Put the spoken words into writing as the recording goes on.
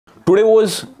Today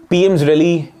was PM's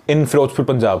rally in Ferozepur,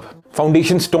 Punjab.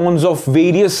 Foundation stones of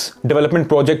various development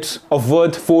projects of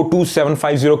worth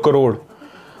 42750 crore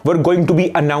were going to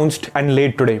be announced and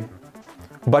laid today.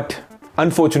 But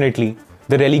unfortunately,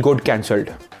 the rally got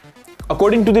cancelled.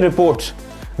 According to the reports,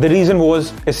 the reason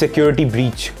was a security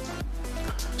breach.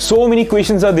 So many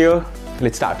questions are there.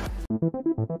 Let's start.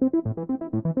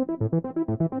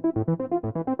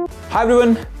 Hi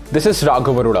everyone, this is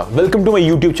Raghav Arora. Welcome to my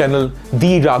YouTube channel,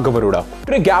 The Raghav Arora.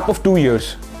 After a gap of 2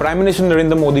 years, Prime Minister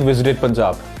Narendra Modi visited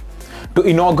Punjab to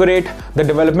inaugurate the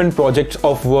development projects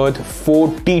of worth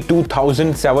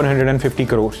 42,750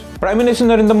 crores. Prime Minister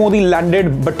Narendra Modi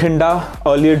landed Bathinda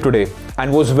earlier today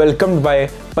and was welcomed by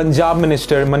Punjab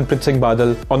Minister Manpreet Singh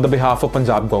Badal on the behalf of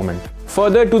Punjab government.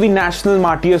 Further to the National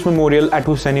Martyrs Memorial at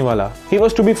Husainiwala, he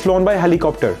was to be flown by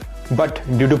helicopter, but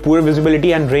due to poor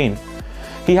visibility and rain,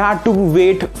 he had to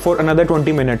wait for another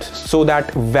 20 minutes so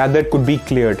that weather could be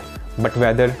cleared, but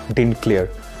weather didn't clear.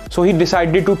 So he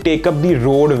decided to take up the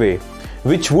roadway,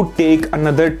 which would take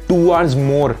another 2 hours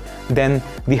more than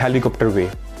the helicopter way.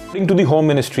 According to the Home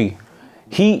Ministry,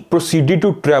 he proceeded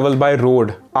to travel by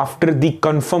road after the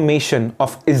confirmation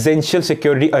of essential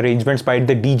security arrangements by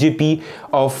the DGP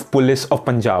of Police of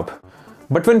Punjab.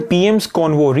 But when PM's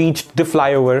convoy reached the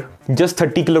flyover just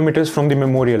 30 kilometers from the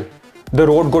memorial, the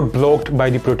road got blocked by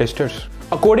the protesters.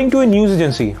 According to a news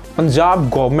agency, Punjab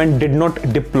government did not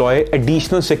deploy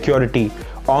additional security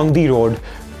on the road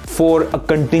for a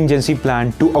contingency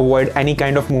plan to avoid any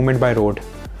kind of movement by road.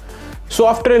 So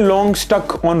after a long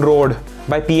stuck on road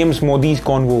by PM Modi's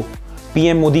convoy,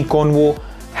 PM Modi convoy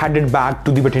headed back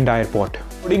to the Bathinda airport.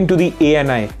 According to the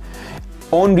ANI,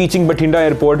 on reaching Bathinda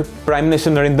airport, Prime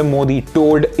Minister Narendra Modi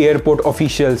told airport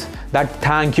officials that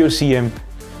thank you CM.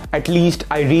 At least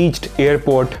I reached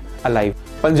airport alive.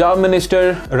 Punjab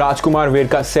Minister Rajkumar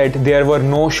Verka said there were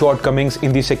no shortcomings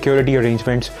in the security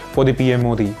arrangements for the PM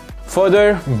Modi.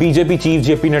 Further, BJP Chief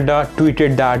JP Nadda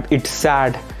tweeted that it's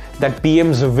sad that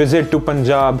PM's visit to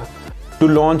Punjab to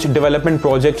launch development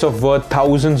projects of worth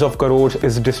thousands of crores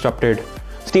is disrupted.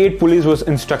 State police was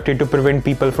instructed to prevent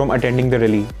people from attending the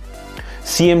rally.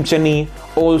 CM Chennai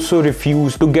also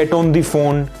refused to get on the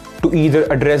phone to either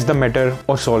address the matter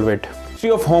or solve it.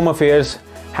 Ministry of Home Affairs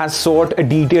has sought a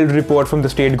detailed report from the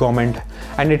state government,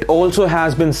 and it also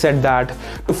has been said that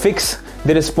to fix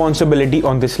the responsibility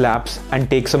on this lapse and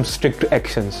take some strict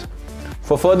actions.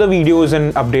 For further videos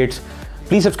and updates,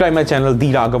 please subscribe my channel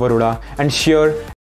The Raghav Arora and share